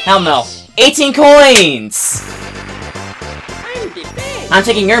 Hell no. 18 coins! I'm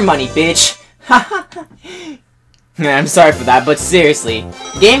taking your money, bitch. I'm sorry for that, but seriously.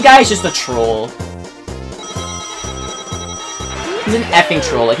 Game Guy is just a troll. He's an effing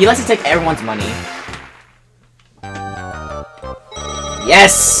troll. Like, he likes to take everyone's money.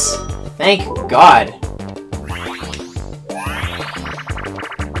 Yes! Thank God.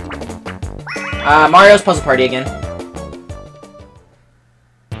 Mario's Puzzle Party again.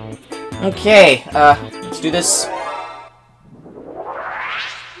 Okay, let's do this.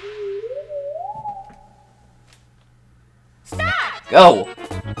 Stop! Go!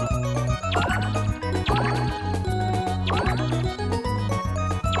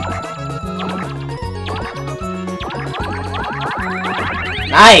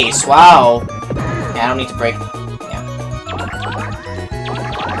 Nice! Wow! Yeah, I don't need to break. Yeah.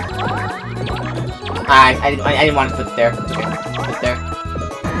 I didn't want to put it there. It's okay. Put it there.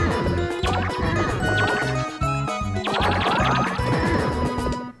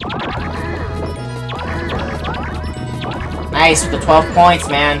 Nice with the 12 points,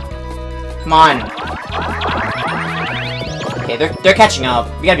 man. Come on. Okay, they're catching up.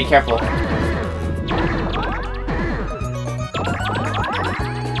 We gotta be careful.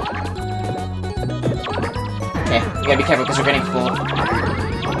 Okay, we gotta be careful because we're getting full.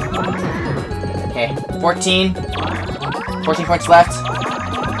 Okay, 14. 14 points left.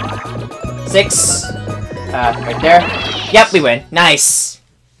 6. Right there. Yep, we win. Nice.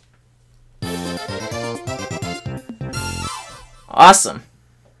 Awesome.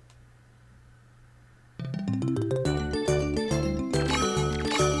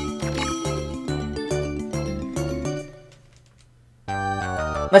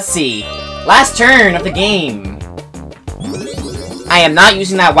 Let's see. Last turn of the game. I am not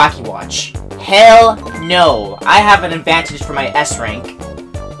using that wacky watch. Hell no. I have an advantage for my S rank.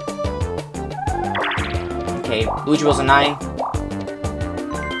 Okay, Luigi rolls a 9.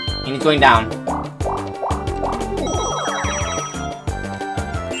 And he's going down.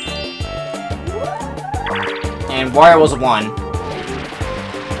 And Wario rolls a 1.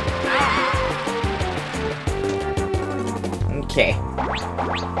 Okay.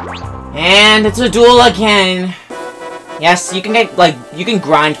 And it's a duel again. Yes, you can get, like, you can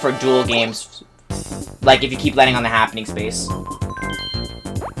grind for duel games. Like, if you keep landing on the happening space.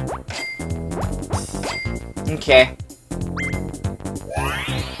 Okay.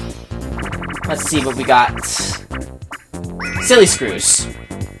 Let's see what we got. Silly Screws.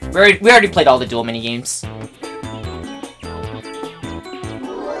 We already played all the duel minigames.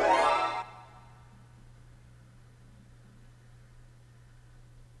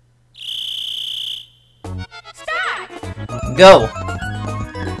 Go!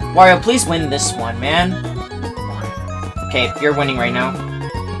 Wario, please win this one, man. Okay, you're winning right now.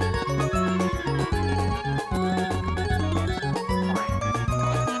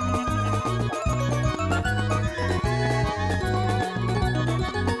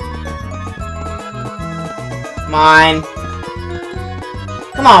 Come on.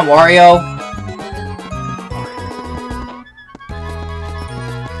 Come on, Wario.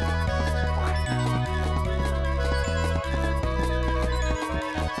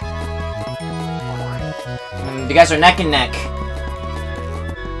 You guys are neck and neck.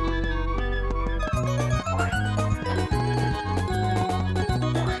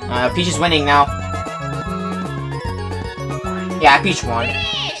 Peach is winning now. Yeah, Peach won.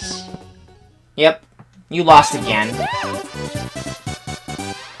 Yep. You lost again.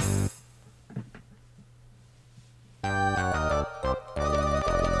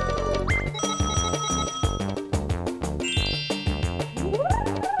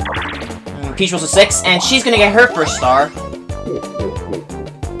 Peach rolls a 6, and she's gonna get her first star.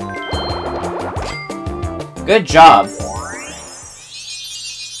 Good job.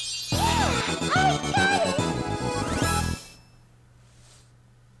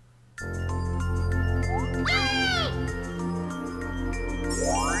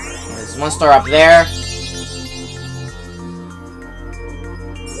 There's 1 star up there.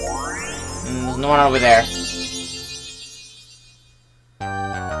 And there's no one over there.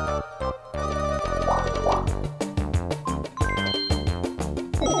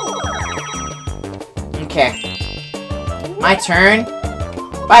 Okay. My turn.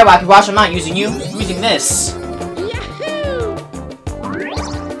 Bye, Wacky Watch. I'm not using you. I'm using this. Yahoo!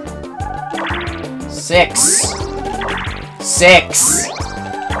 6. 6.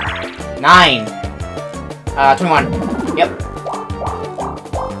 9. 21. Yep.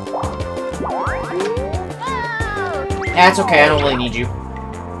 Yeah, it's okay. I don't really need you.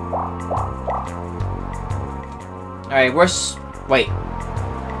 Alright, where's... Wait.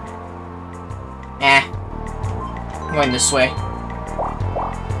 I'm going this way.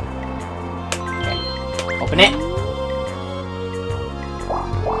 Okay. Open it.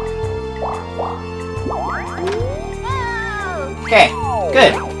 Okay,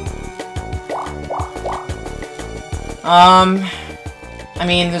 good. I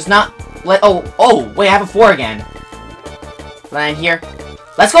mean, there's not Oh, wait, I have a 4 again. Land here.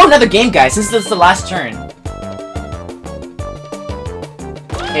 Let's go another game, guys, since this is the last turn.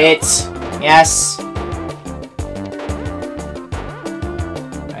 Hit. Yes.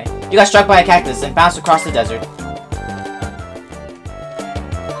 Alright. You got struck by a cactus and bounced across the desert.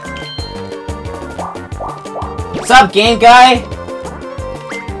 What's up, game guy?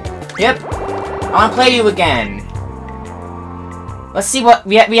 Yep. I wanna play you again. Let's see what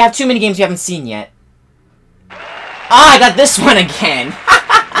we have too many games we haven't seen yet. Ah, I got this one again.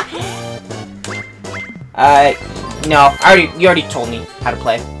 No, you already told me how to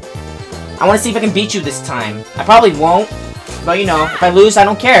play. I want to see if I can beat you this time. I probably won't, but you know, if I lose, I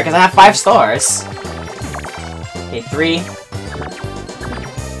don't care because I have 5 stars. Okay, 3.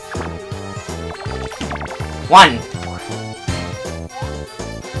 1.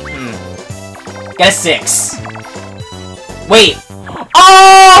 Get a 6. Wait.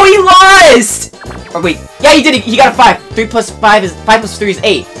 Oh, he lost! Or wait, yeah, he did it. He got a 5. 3 plus 5 is 5 plus 3 is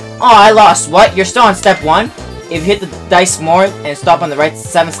 8. Oh, I lost. What? You're still on step 1. If you hit the dice more and stop on the right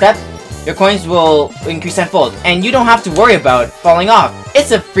 7th step, your coins will increase tenfold, and you don't have to worry about falling off.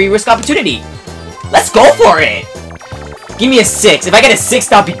 It's a free risk opportunity. Let's go for it. Give me a 6. If I get a 6,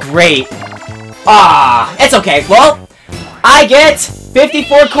 that'll be great. Ah, it's okay. Well, I get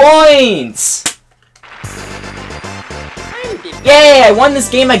 54 coins. Yay! I won this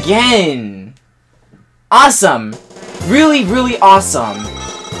game again! Awesome! Really, really awesome!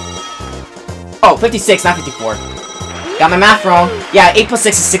 Oh, 56, not 54. Got my math wrong. Yeah, 8 plus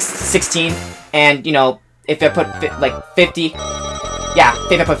 6 is 16. And, you know, if I put, like, 50... Yeah,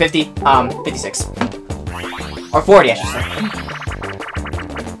 if I put 50, 56. Or 40, I should say.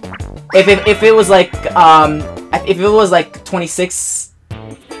 If it was like, if it was like 26...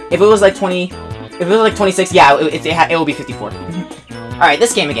 If it was like 20... If it was like 26, yeah, it will be 54. Alright,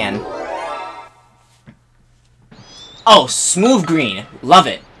 this game again. Oh, smooth green. Love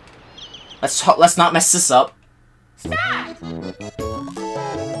it. Let's not mess this up. Stop!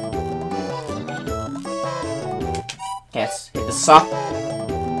 Okay, let's hit the soft.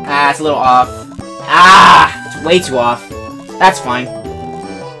 Ah, it's a little off. Ah, it's way too off. That's fine.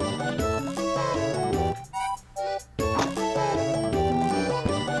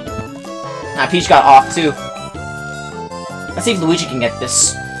 Ah, Peach got off too. Let's see if Luigi can get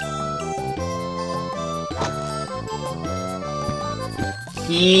this.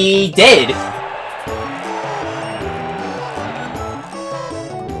 He did.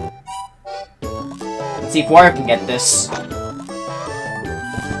 Let's see if Wario can get this.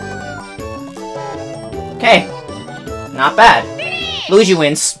 Okay. Not bad. Luigi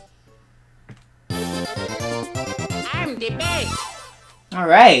wins. I'm the best.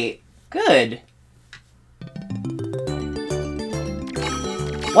 Alright. Good.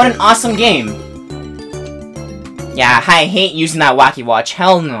 What an awesome game. Yeah, I hate using that wacky watch.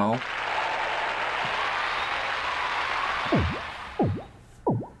 Hell no.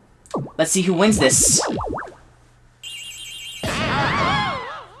 Let's see who wins this.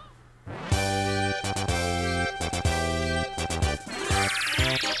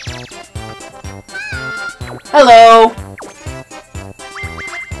 Hello.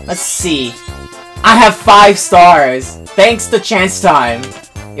 Let's see. I have 5 stars. Thanks to Chance Time.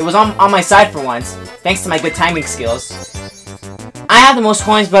 It was on my side for once. Thanks to my good timing skills. I have the most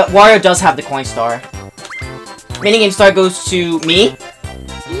coins, but Wario does have the coin star. Minigame star goes to me.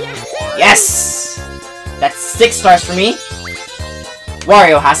 Yes! That's 6 stars for me.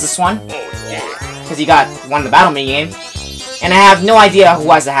 Wario has this one. Because he won the battle minigame. And I have no idea who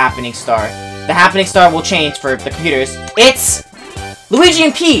has the happening star. The happening star will change for the computers. It's Luigi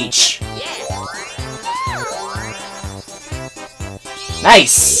and Peach!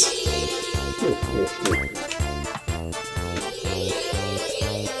 Nice!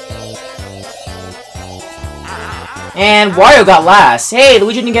 And Wario got last. Hey,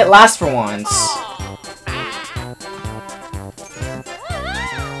 Luigi didn't get last for once.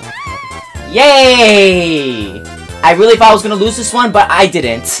 Yay! I really thought I was gonna lose this one, but I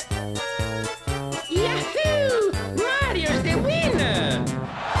didn't. Yahoo! Mario's the winner!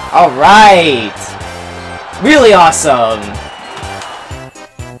 Alright! Really awesome!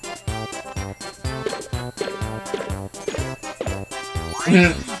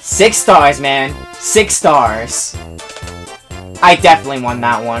 Six stars, man. 6 stars. I definitely won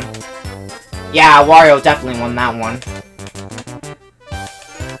that one. Yeah, Wario definitely won that one.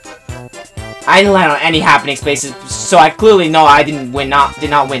 I didn't land on any happening spaces, so I clearly know I did not win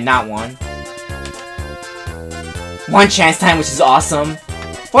that one. 1 chance time, which is awesome.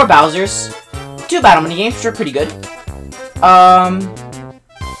 4 Bowsers. 2 battle mini games, which are pretty good.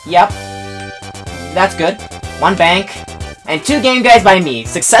 Yep. that's good. 1 bank. And 2 game guides by me.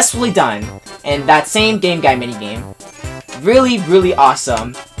 Successfully done. And that same game guide minigame. Really, really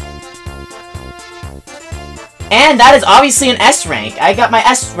awesome. And that is obviously an S rank. I got my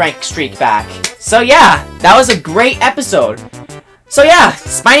S rank streak back. So yeah, that was a great episode. So yeah,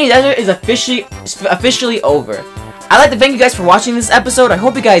 Spiny Desert is officially over. I'd like to thank you guys for watching this episode. I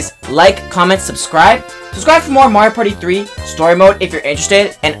hope you guys like, comment, subscribe. Subscribe for more Mario Party 3 story mode if you're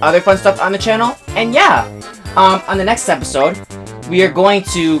interested, and other fun stuff on the channel. And yeah, on the next episode, we are going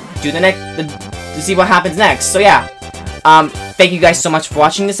to do to see what happens next. So yeah, thank you guys so much for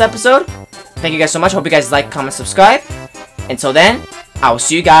watching this episode. Thank you guys so much. Hope you guys like, comment, subscribe. Until then, I will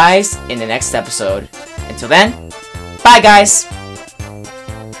see you guys in the next episode. Until then, bye guys!